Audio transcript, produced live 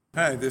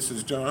Hi, this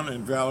is John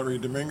and Valerie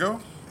Domingo,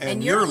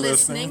 and you're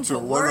listening to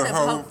Word of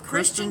Hope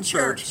Christian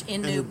Church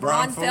in New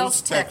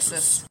Braunfels,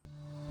 Texas.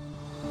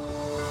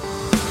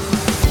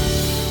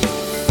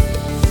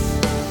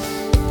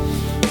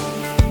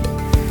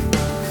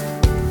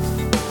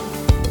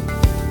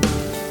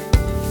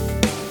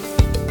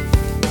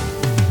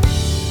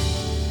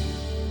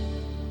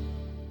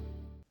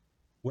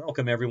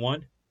 Welcome,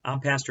 everyone. I'm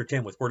Pastor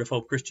Tim with Word of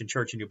Hope Christian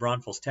Church in New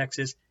Braunfels,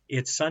 Texas.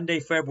 It's Sunday,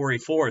 February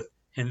 4th,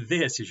 and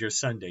this is your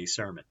Sunday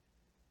sermon.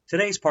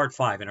 Today's part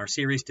 5 in our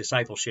series,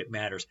 Discipleship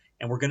Matters,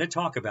 and we're going to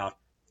talk about,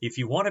 if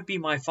you want to be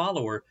my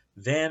follower,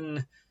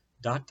 then ...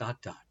 We're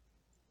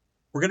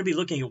going to be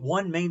looking at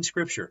one main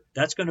scripture.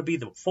 That's going to be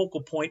the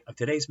focal point of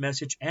today's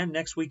message and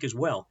next week as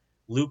well,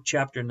 Luke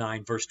chapter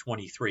 9, verse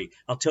 23.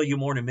 I'll tell you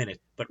more in a minute,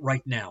 but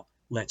right now,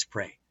 let's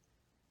pray.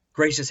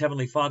 Gracious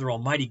Heavenly Father,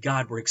 Almighty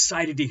God, we're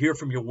excited to hear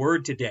from your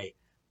word today.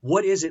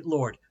 What is it,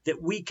 Lord,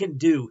 that we can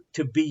do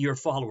to be your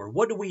follower?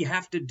 What do we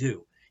have to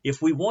do? If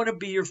we want to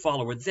be your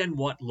follower, then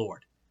what,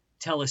 Lord?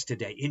 Tell us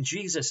today, in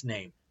Jesus'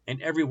 name.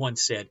 And everyone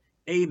said,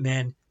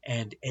 Amen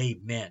and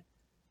Amen.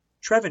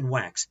 Trevin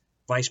Wax,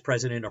 Vice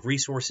President of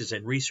Resources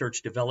and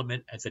Research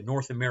Development at the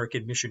North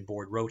American Mission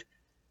Board, wrote,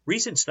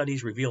 recent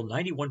studies reveal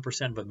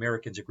 91% of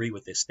Americans agree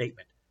with this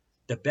statement.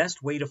 The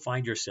best way to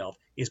find yourself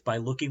is by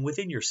looking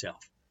within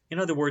yourself. In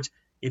other words,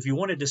 if you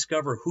want to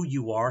discover who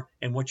you are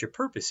and what your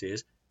purpose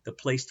is, the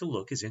place to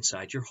look is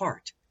inside your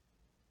heart.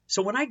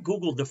 So when I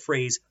Googled the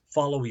phrase,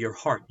 follow your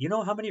heart, you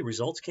know how many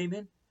results came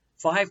in?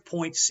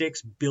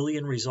 5.6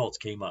 billion results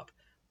came up.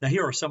 Now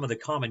here are some of the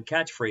common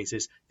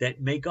catchphrases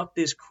that make up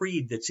this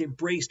creed that's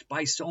embraced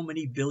by so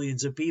many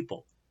billions of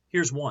people.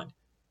 Here's one,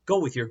 go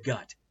with your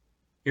gut.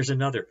 Here's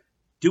another,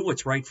 do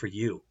what's right for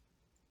you.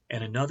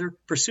 And another,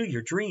 pursue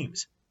your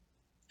dreams.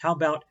 How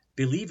about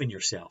believe in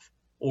yourself?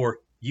 Or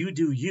you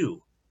do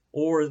you.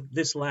 Or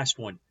this last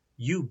one,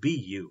 you be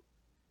you.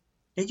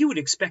 Now you would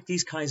expect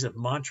these kinds of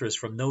mantras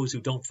from those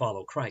who don't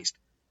follow Christ.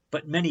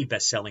 But many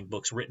best-selling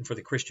books written for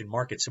the Christian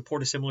market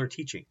support a similar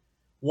teaching.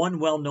 One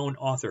well-known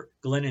author,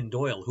 Glennon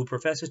Doyle, who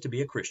professes to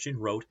be a Christian,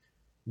 wrote,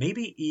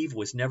 maybe Eve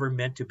was never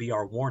meant to be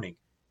our warning.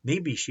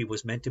 Maybe she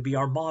was meant to be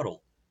our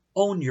model.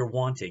 Own your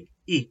wanting.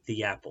 Eat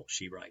the apple,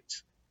 she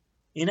writes.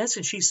 In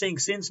essence, she's saying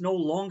sin's no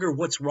longer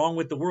what's wrong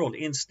with the world.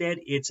 Instead,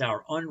 it's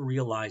our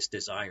unrealized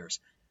desires.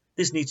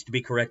 This needs to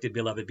be corrected,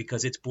 beloved,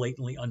 because it's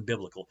blatantly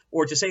unbiblical.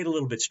 Or to say it a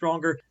little bit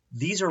stronger,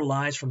 these are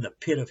lies from the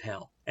pit of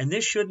hell. And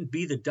this shouldn't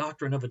be the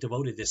doctrine of a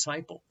devoted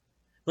disciple.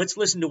 Let's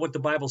listen to what the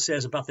Bible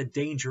says about the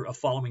danger of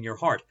following your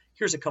heart.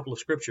 Here's a couple of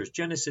scriptures.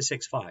 Genesis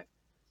 6:5.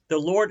 The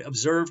Lord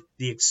observed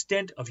the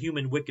extent of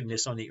human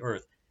wickedness on the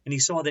earth, and he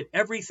saw that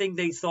everything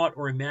they thought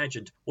or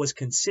imagined was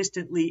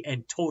consistently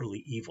and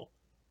totally evil.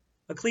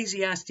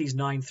 Ecclesiastes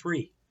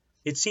 9:3.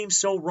 It seems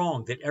so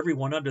wrong that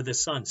everyone under the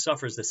sun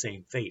suffers the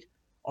same fate.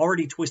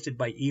 Already twisted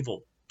by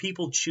evil,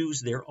 people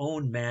choose their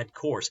own mad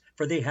course,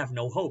 for they have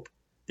no hope.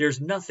 There's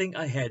nothing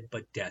ahead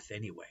but death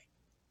anyway.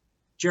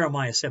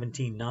 Jeremiah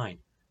 17:9.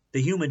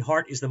 The human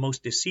heart is the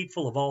most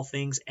deceitful of all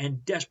things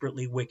and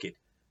desperately wicked.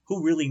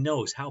 Who really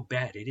knows how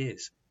bad it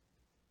is?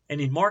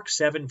 And in Mark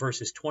 7,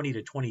 verses 20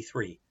 to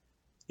 23,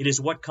 it is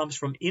what comes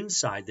from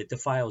inside that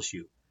defiles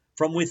you.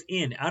 From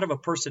within, out of a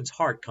person's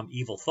heart come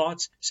evil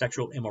thoughts,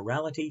 sexual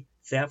immorality,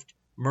 theft,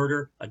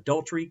 murder,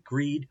 adultery,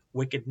 greed,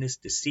 wickedness,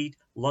 deceit,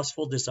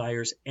 lustful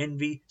desires,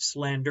 envy,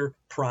 slander,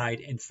 pride,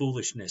 and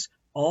foolishness.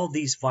 All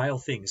these vile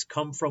things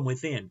come from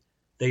within.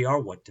 They are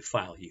what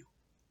defile you.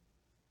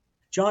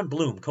 John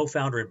Bloom,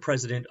 co-founder and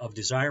president of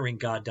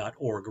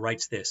DesiringGod.org,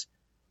 writes this,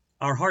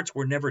 our hearts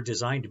were never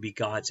designed to be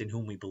gods in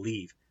whom we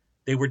believe.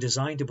 They were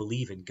designed to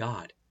believe in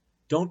God.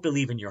 Don't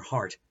believe in your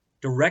heart.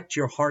 Direct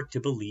your heart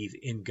to believe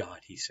in God,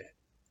 he said.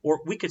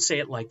 Or we could say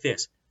it like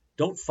this,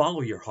 don't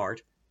follow your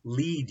heart,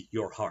 lead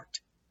your heart.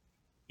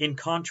 In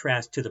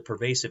contrast to the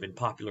pervasive and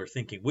popular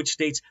thinking, which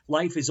states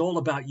life is all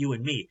about you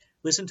and me,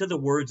 listen to the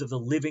words of the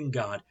living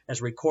God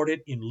as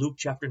recorded in Luke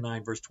chapter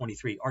 9, verse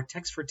 23, our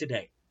text for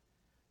today.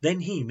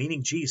 Then he,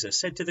 meaning Jesus,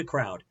 said to the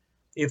crowd,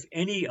 if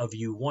any of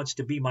you wants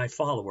to be my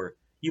follower,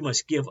 you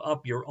must give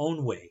up your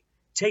own way,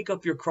 take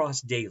up your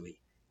cross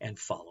daily, and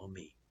follow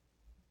me.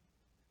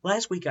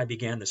 Last week I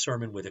began the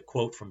sermon with a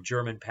quote from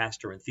German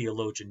pastor and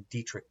theologian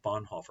Dietrich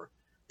Bonhoeffer.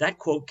 That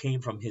quote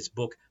came from his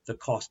book, The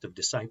Cost of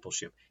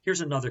Discipleship.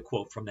 Here's another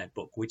quote from that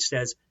book, which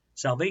says,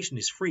 salvation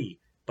is free,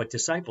 but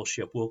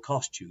discipleship will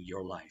cost you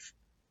your life.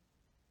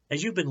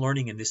 As you've been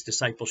learning in this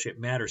Discipleship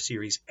Matters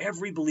series,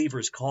 every believer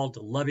is called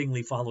to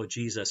lovingly follow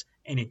Jesus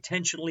and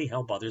intentionally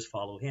help others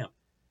follow him.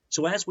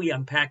 So as we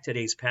unpack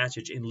today's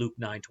passage in Luke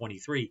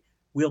 9:23,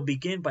 we'll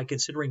begin by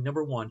considering,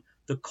 number one,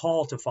 the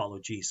call to follow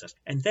Jesus.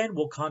 And then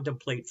we'll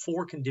contemplate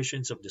 4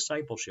 conditions of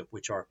discipleship,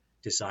 which are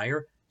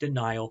desire,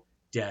 denial,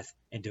 death,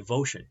 and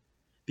devotion.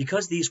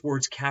 Because these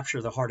words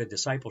capture the heart of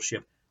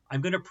discipleship,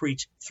 I'm going to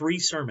preach 3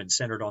 sermons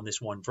centered on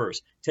this one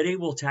verse. Today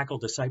we'll tackle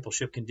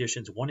discipleship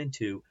conditions 1 and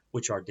 2,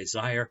 which are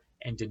desire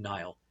and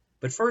denial.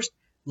 But first,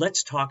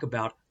 let's talk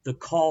about the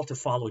call to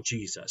follow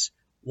Jesus.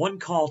 One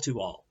call to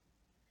all.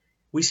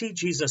 We see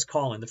Jesus'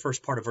 call in the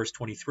first part of verse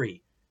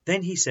 23.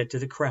 Then he said to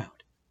the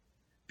crowd.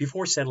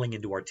 Before settling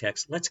into our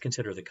text, let's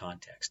consider the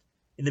context.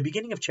 In the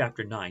beginning of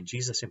chapter 9,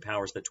 Jesus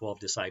empowers the 12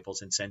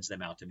 disciples and sends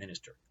them out to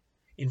minister.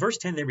 In verse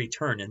 10, they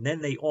return, and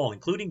then they all,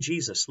 including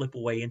Jesus, slip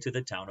away into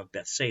the town of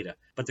Bethsaida.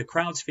 But the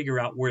crowds figure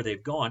out where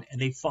they've gone, and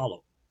they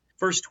follow.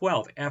 Verse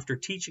 12, after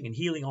teaching and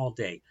healing all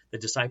day, the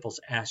disciples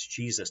asked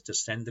Jesus to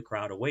send the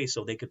crowd away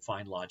so they could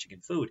find lodging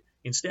and food.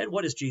 Instead,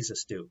 what does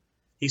Jesus do?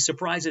 He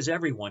surprises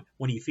everyone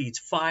when he feeds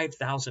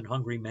 5,000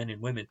 hungry men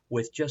and women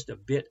with just a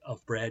bit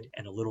of bread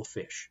and a little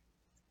fish.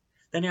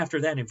 Then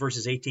after that, in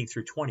verses 18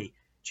 through 20,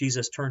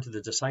 Jesus turned to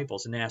the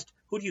disciples and asked,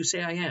 "Who do you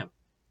say I am?"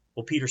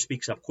 Well, Peter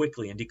speaks up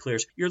quickly and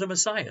declares, "You're the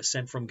Messiah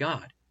sent from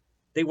God."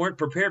 They weren't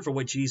prepared for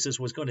what Jesus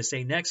was going to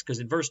say next, because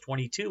in verse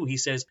 22, he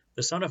says,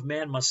 "The Son of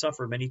Man must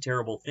suffer many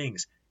terrible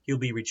things. He'll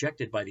be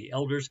rejected by the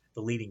elders,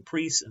 the leading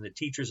priests, and the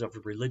teachers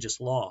of religious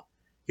law.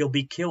 He'll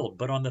be killed,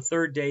 but on the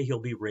third day he'll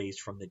be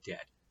raised from the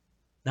dead."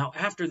 Now,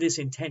 after this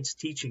intense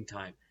teaching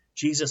time,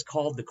 Jesus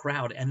called the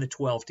crowd and the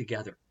 12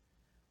 together.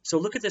 So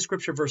look at the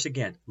scripture verse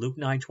again, Luke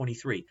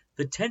 9:23.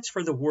 The tense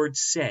for the word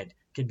said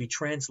can be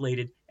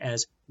translated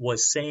as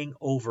was saying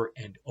over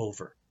and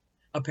over.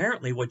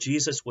 Apparently, what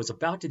Jesus was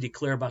about to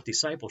declare about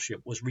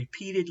discipleship was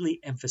repeatedly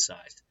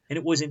emphasized, and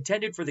it was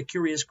intended for the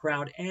curious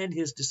crowd and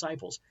his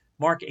disciples.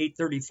 Mark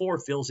 8:34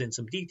 fills in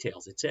some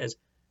details. It says,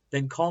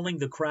 "Then calling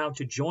the crowd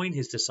to join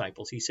his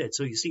disciples, he said,"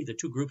 so you see the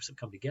two groups have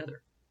come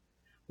together.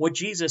 What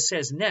Jesus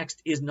says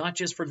next is not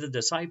just for the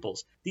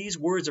disciples. These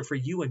words are for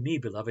you and me,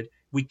 beloved.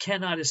 We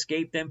cannot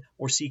escape them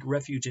or seek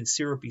refuge in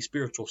syrupy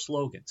spiritual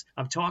slogans.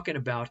 I'm talking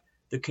about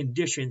the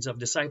conditions of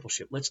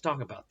discipleship. Let's talk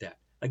about that.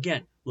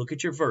 Again, look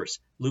at your verse,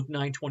 Luke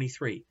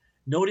 9:23.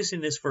 Notice in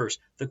this verse,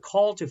 the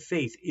call to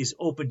faith is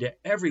open to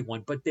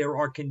everyone, but there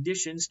are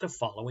conditions to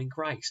following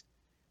Christ.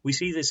 We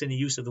see this in the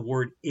use of the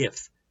word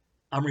if.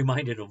 I'm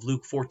reminded of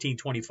Luke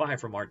 14:25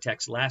 from our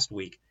text last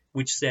week,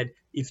 which said,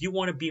 "If you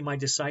want to be my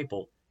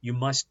disciple, you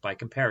must, by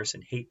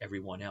comparison, hate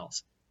everyone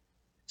else."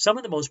 Some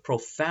of the most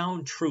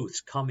profound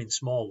truths come in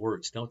small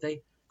words, don't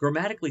they?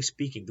 Grammatically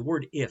speaking, the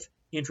word if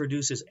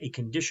introduces a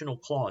conditional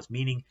clause,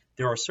 meaning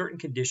there are certain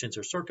conditions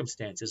or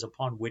circumstances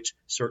upon which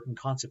certain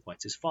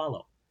consequences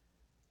follow.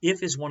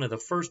 If is one of the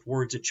first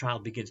words a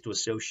child begins to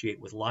associate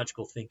with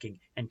logical thinking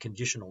and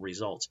conditional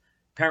results.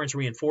 Parents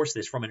reinforce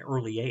this from an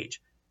early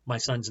age. My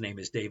son's name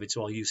is David,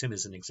 so I'll use him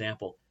as an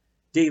example.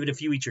 "David,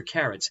 if you eat your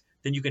carrots,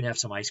 then you can have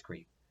some ice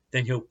cream."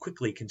 Then he'll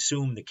quickly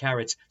consume the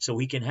carrots so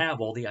he can have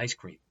all the ice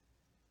cream.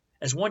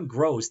 As one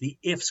grows, the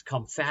ifs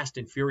come fast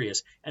and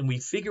furious, and we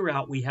figure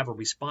out we have a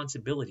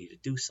responsibility to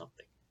do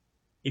something.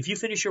 If you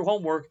finish your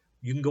homework,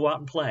 you can go out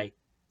and play.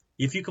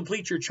 If you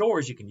complete your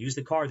chores, you can use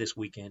the car this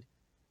weekend.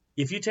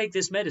 If you take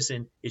this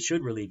medicine, it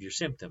should relieve your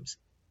symptoms.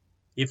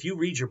 If you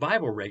read your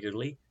Bible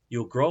regularly,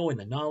 you'll grow in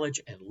the knowledge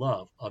and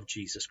love of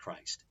Jesus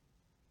Christ.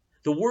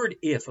 The word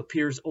if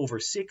appears over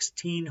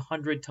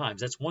 1,600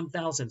 times. That's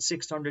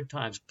 1,600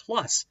 times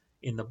plus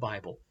in the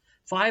Bible.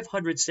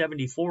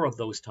 574 of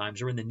those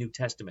times are in the New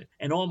Testament,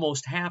 and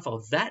almost half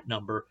of that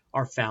number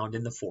are found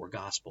in the four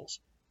Gospels.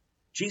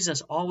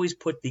 Jesus always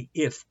put the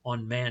if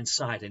on man's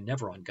side and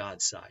never on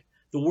God's side.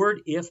 The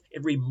word if,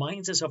 it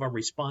reminds us of our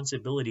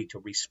responsibility to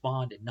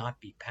respond and not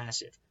be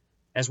passive.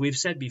 As we've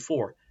said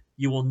before,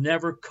 you will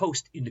never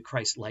coast into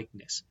Christ's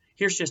likeness.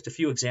 Here's just a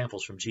few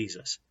examples from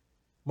Jesus.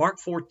 Mark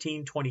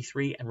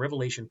 14:23 and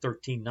Revelation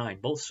 13:9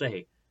 both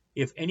say,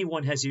 "If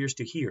anyone has ears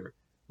to hear,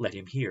 let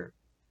him hear."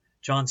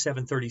 John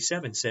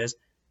 7:37 says,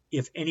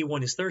 "If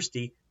anyone is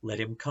thirsty,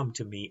 let him come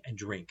to me and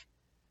drink."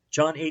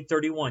 John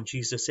 8:31,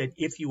 Jesus said,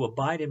 "If you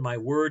abide in my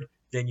word,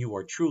 then you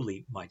are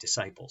truly my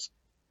disciples."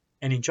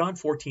 And in John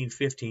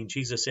 14:15,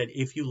 Jesus said,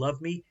 "If you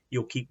love me,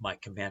 you'll keep my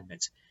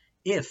commandments."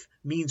 If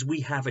means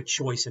we have a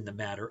choice in the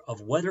matter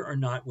of whether or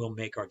not we'll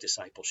make our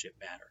discipleship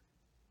matter.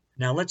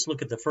 Now let's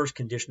look at the first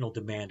conditional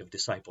demand of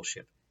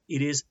discipleship.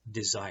 It is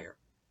desire.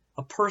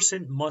 A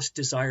person must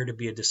desire to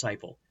be a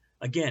disciple.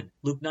 Again,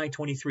 Luke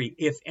 9:23,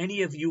 "If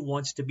any of you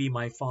wants to be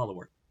my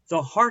follower."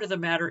 The heart of the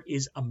matter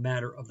is a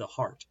matter of the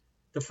heart.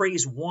 The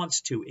phrase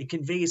 "wants to," it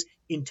conveys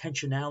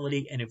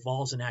intentionality and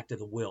involves an act of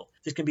the will.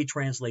 This can be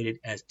translated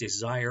as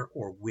desire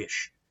or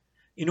wish.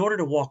 In order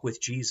to walk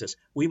with Jesus,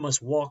 we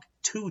must walk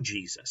to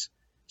Jesus.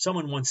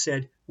 Someone once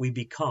said, "We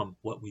become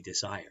what we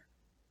desire."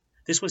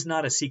 This was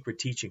not a secret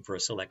teaching for a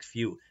select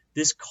few.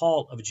 This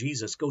call of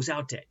Jesus goes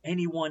out to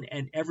anyone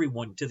and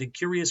everyone, to the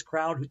curious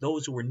crowd,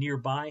 those who were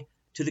nearby,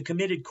 to the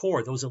committed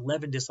core, those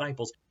 11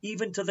 disciples,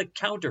 even to the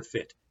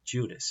counterfeit,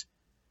 Judas.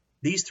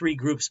 These three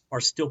groups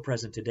are still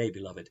present today,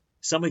 beloved.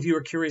 Some of you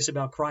are curious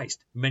about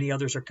Christ, many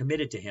others are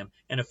committed to him,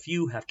 and a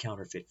few have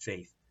counterfeit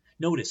faith.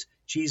 Notice,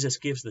 Jesus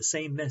gives the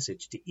same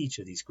message to each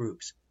of these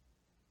groups.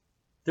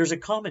 There's a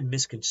common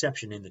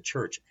misconception in the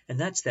church, and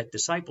that's that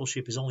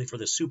discipleship is only for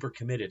the super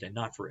committed and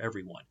not for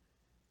everyone.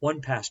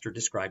 One pastor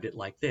described it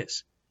like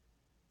this: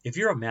 "If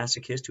you're a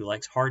masochist who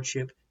likes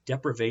hardship,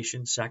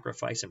 deprivation,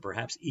 sacrifice, and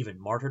perhaps even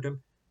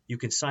martyrdom, you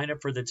can sign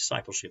up for the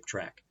discipleship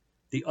track.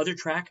 The other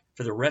track,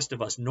 for the rest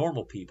of us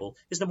normal people,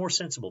 is the more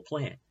sensible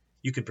plan.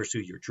 You can pursue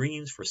your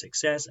dreams for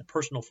success and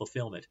personal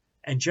fulfillment,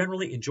 and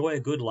generally enjoy a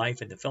good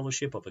life in the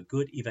fellowship of a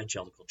good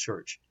evangelical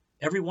church.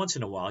 Every once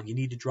in a while, you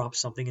need to drop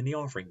something in the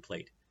offering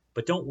plate.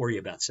 But don't worry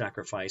about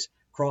sacrifice,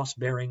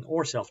 cross-bearing,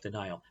 or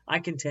self-denial. I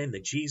contend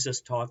that Jesus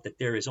taught that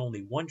there is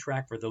only one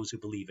track for those who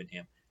believe in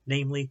him,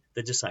 namely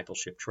the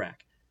discipleship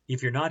track.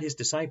 If you're not his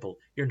disciple,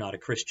 you're not a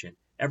Christian.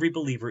 Every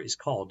believer is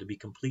called to be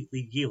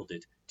completely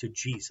yielded to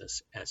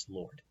Jesus as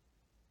Lord.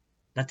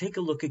 Now take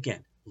a look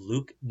again,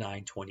 Luke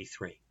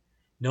 9:23.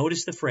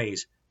 Notice the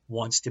phrase,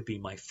 wants to be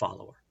my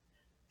follower.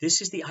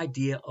 This is the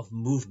idea of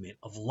movement,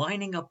 of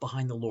lining up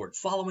behind the Lord,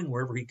 following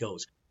wherever he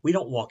goes. We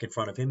don't walk in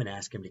front of him and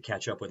ask him to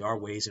catch up with our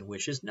ways and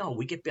wishes. No,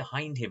 we get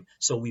behind him,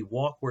 so we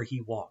walk where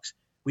he walks.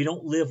 We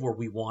don't live where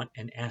we want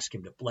and ask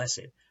him to bless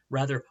it.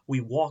 Rather,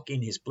 we walk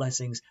in his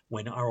blessings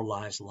when our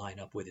lives line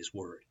up with his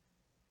word.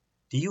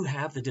 Do you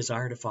have the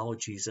desire to follow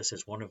Jesus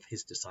as one of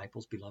his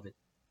disciples, beloved?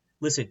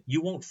 Listen,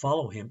 you won't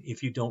follow him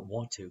if you don't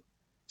want to.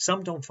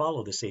 Some don't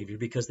follow the Savior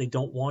because they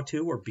don't want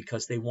to or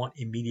because they want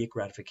immediate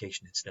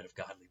gratification instead of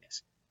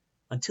godliness.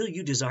 Until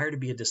you desire to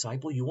be a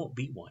disciple, you won't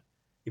be one.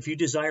 If you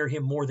desire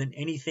him more than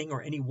anything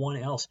or anyone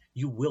else,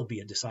 you will be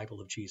a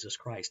disciple of Jesus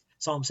Christ.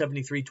 Psalm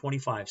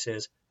 73:25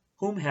 says,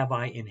 "Whom have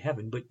I in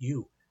heaven but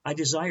you? I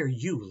desire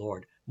you,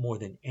 Lord, more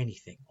than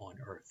anything on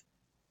earth."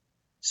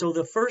 So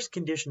the first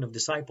condition of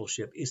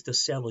discipleship is to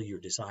settle your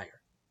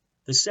desire.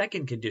 The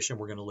second condition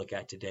we're going to look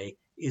at today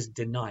is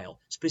denial,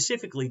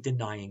 specifically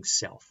denying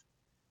self.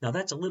 Now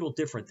that's a little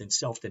different than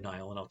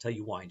self-denial, and I'll tell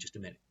you why in just a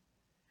minute.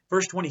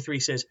 Verse 23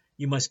 says,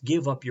 you must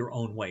give up your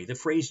own way. The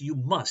phrase you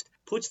must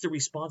puts the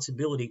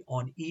responsibility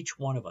on each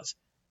one of us.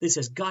 This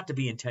has got to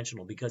be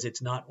intentional because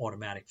it's not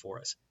automatic for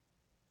us.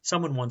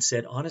 Someone once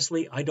said,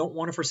 honestly, I don't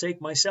want to forsake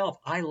myself.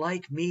 I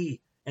like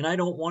me, and I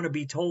don't want to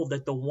be told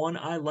that the one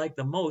I like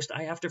the most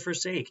I have to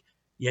forsake.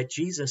 Yet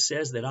Jesus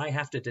says that I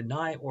have to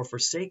deny or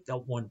forsake the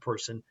one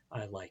person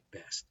I like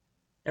best.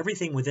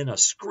 Everything within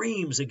us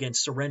screams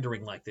against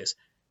surrendering like this.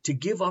 To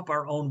give up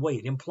our own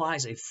way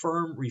implies a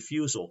firm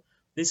refusal.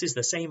 This is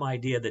the same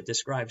idea that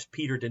describes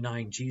Peter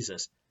denying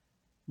Jesus.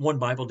 One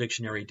Bible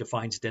dictionary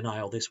defines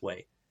denial this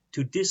way: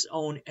 to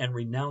disown and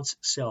renounce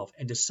self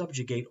and to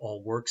subjugate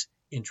all works,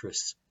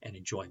 interests, and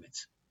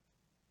enjoyments.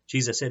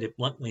 Jesus said it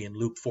bluntly in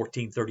Luke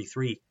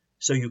 14:33,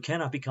 so you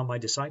cannot become my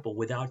disciple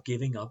without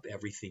giving up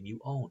everything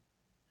you own.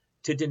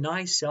 To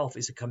deny self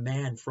is a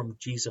command from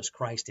Jesus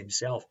Christ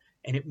himself,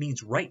 and it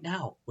means right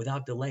now,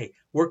 without delay,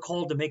 we're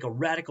called to make a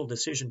radical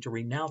decision to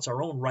renounce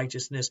our own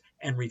righteousness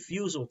and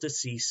refusal to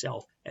see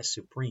self as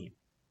supreme.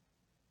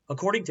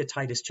 According to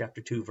Titus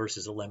chapter 2,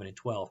 verses 11 and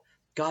 12,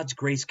 God's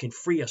grace can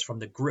free us from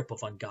the grip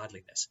of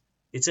ungodliness.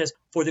 It says,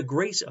 for the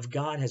grace of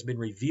God has been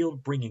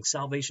revealed, bringing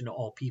salvation to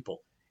all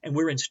people, and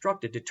we're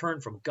instructed to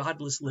turn from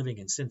godless living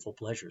and sinful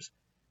pleasures.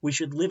 We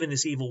should live in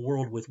this evil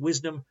world with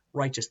wisdom,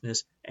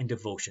 righteousness, and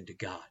devotion to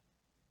God.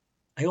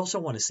 I also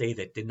want to say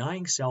that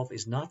denying self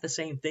is not the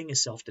same thing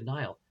as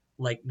self-denial,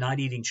 like not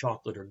eating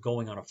chocolate or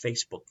going on a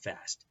Facebook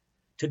fast.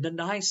 To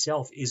deny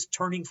self is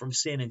turning from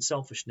sin and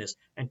selfishness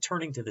and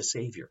turning to the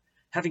Savior.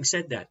 Having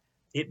said that,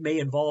 it may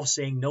involve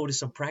saying no to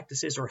some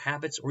practices or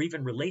habits or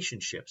even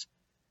relationships.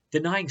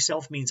 Denying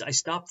self means I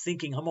stop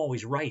thinking I'm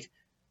always right.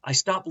 I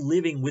stop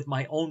living with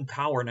my own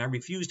power and I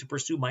refuse to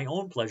pursue my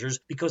own pleasures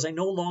because I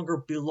no longer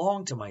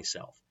belong to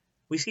myself.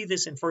 We see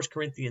this in 1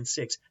 Corinthians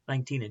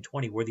 6:19 and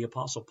 20, where the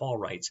Apostle Paul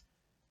writes,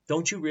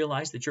 don't you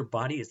realize that your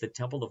body is the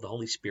temple of the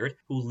Holy Spirit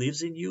who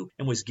lives in you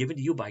and was given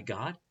to you by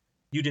God?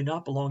 You do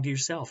not belong to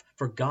yourself,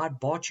 for God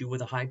bought you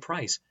with a high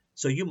price,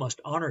 so you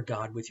must honor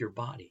God with your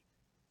body.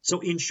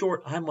 So in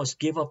short, I must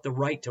give up the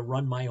right to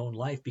run my own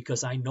life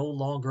because I no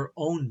longer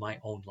own my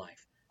own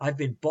life. I've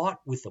been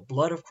bought with the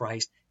blood of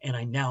Christ, and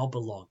I now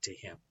belong to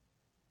him.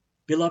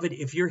 Beloved,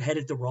 if you're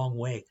headed the wrong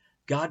way,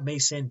 God may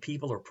send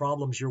people or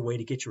problems your way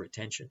to get your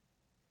attention.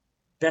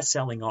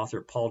 Best-selling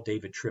author Paul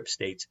David Tripp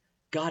states,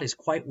 God is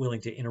quite willing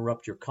to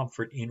interrupt your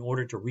comfort in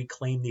order to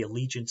reclaim the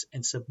allegiance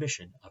and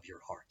submission of your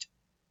heart.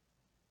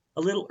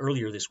 A little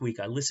earlier this week,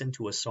 I listened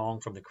to a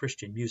song from the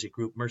Christian music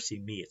group Mercy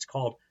Me. It's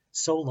called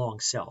So Long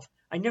Self.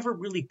 I never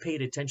really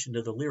paid attention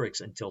to the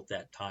lyrics until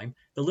that time.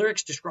 The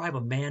lyrics describe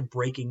a man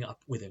breaking up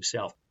with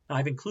himself. Now,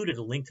 I've included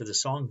a link to the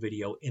song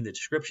video in the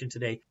description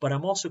today, but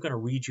I'm also going to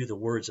read you the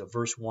words of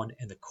verse 1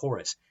 and the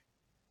chorus.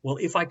 Well,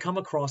 if I come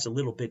across a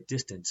little bit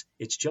distant,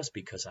 it's just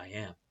because I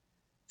am.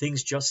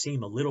 Things just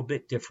seem a little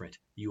bit different,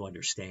 you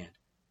understand.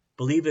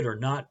 Believe it or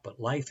not, but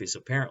life is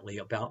apparently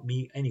about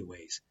me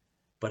anyways.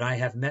 But I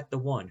have met the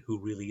one who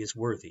really is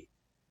worthy.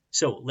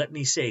 So let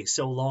me say,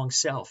 so long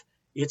self.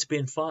 It's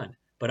been fun,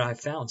 but I've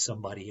found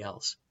somebody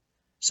else.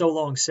 So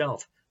long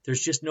self,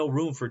 there's just no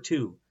room for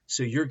two,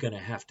 so you're going to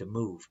have to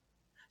move.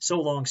 So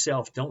long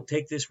self, don't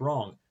take this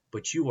wrong,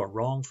 but you are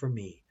wrong for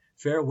me.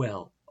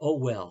 Farewell, oh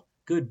well,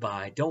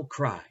 goodbye, don't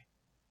cry.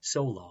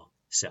 So long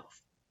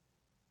self.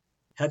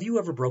 Have you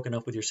ever broken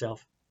up with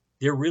yourself?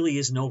 There really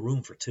is no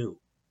room for two.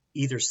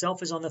 Either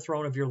self is on the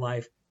throne of your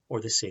life or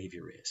the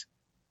Savior is.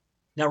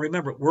 Now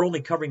remember, we're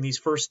only covering these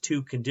first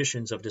 2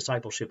 conditions of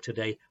discipleship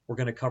today. We're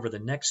going to cover the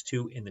next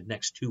 2 in the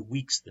next 2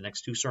 weeks, the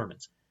next 2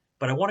 sermons.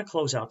 But I want to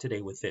close out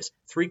today with this.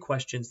 3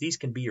 questions. These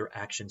can be your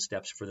action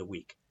steps for the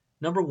week.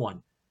 Number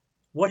 1,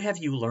 what have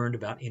you learned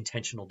about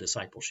intentional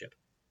discipleship?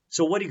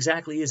 So what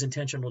exactly is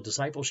intentional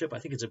discipleship? I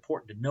think it's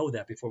important to know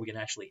that before we can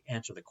actually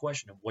answer the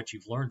question of what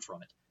you've learned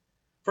from it.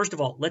 First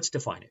of all, let's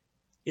define it.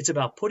 It's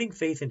about putting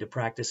faith into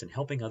practice and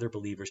helping other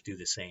believers do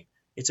the same.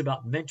 It's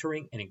about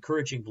mentoring and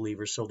encouraging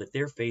believers so that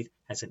their faith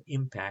has an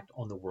impact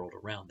on the world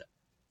around them.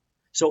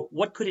 So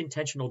what could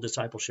intentional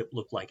discipleship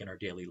look like in our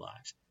daily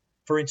lives?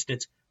 For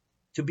instance,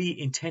 to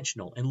be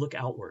intentional and look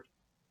outward,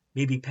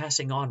 maybe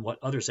passing on what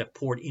others have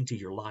poured into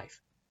your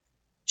life.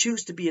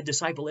 Choose to be a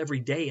disciple every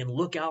day and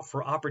look out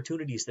for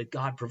opportunities that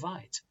God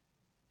provides.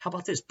 How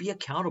about this? Be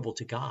accountable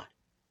to God.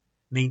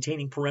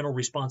 Maintaining parental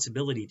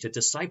responsibility to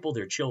disciple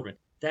their children.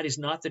 That is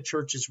not the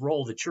church's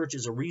role. The church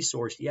is a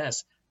resource,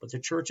 yes, but the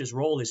church's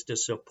role is to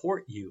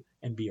support you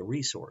and be a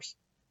resource.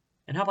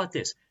 And how about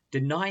this?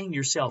 Denying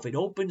yourself. It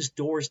opens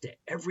doors to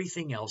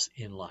everything else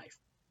in life.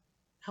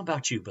 How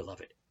about you,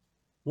 beloved?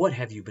 What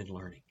have you been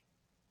learning?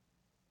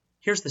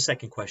 Here's the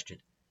second question.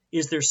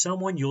 Is there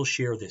someone you'll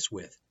share this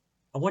with?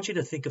 I want you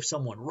to think of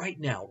someone right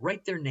now,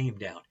 write their name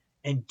down,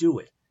 and do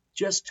it.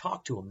 Just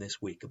talk to them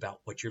this week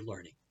about what you're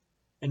learning.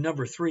 And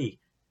number 3,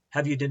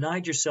 have you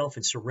denied yourself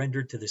and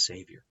surrendered to the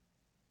Savior?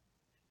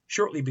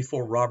 Shortly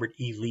before Robert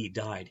E. Lee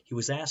died, he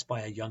was asked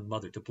by a young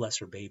mother to bless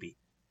her baby.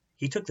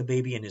 He took the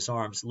baby in his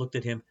arms, looked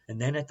at him, and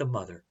then at the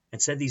mother,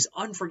 and said these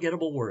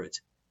unforgettable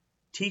words.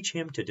 Teach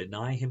him to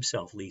deny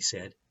himself, Lee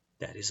said.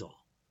 That is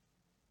all.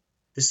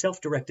 The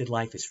self-directed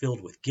life is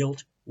filled with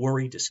guilt,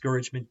 worry,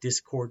 discouragement,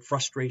 discord,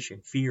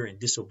 frustration, fear, and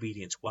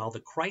disobedience, while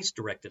the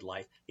Christ-directed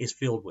life is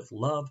filled with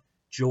love,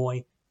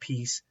 joy,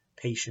 peace,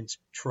 patience,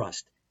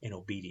 trust, and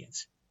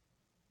obedience.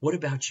 What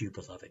about you,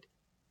 beloved?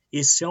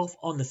 Is self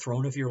on the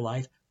throne of your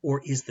life,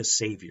 or is the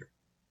Savior?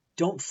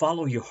 Don't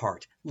follow your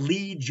heart.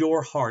 Lead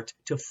your heart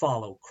to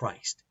follow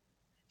Christ.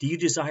 Do you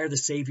desire the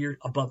Savior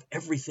above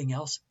everything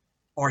else?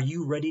 Are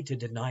you ready to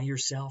deny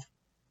yourself?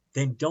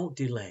 Then don't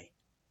delay.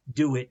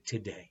 Do it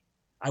today.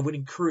 I would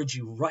encourage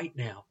you right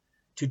now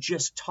to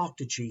just talk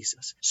to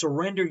Jesus.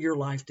 Surrender your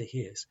life to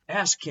His.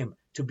 Ask Him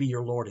to be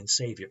your Lord and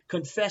Savior.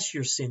 Confess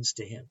your sins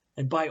to Him.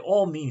 And by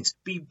all means,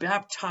 be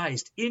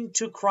baptized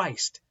into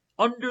Christ,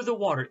 under the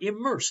water,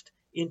 immersed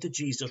into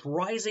Jesus,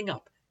 rising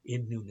up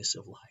in newness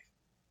of life.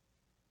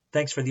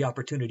 Thanks for the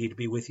opportunity to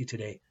be with you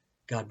today.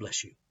 God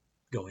bless you.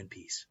 Go in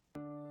peace.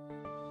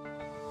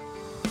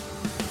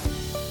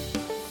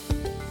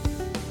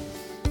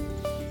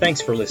 Thanks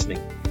for listening.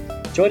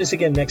 Join us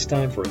again next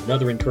time for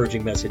another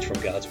encouraging message from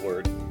God's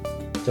Word.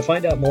 To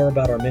find out more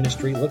about our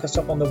ministry, look us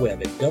up on the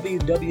web at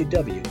www.whccnb.org.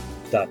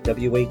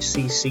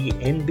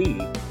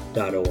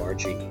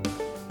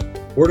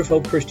 Word of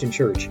Hope Christian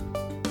Church.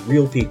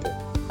 Real people,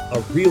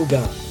 a real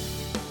God,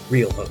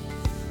 real hope.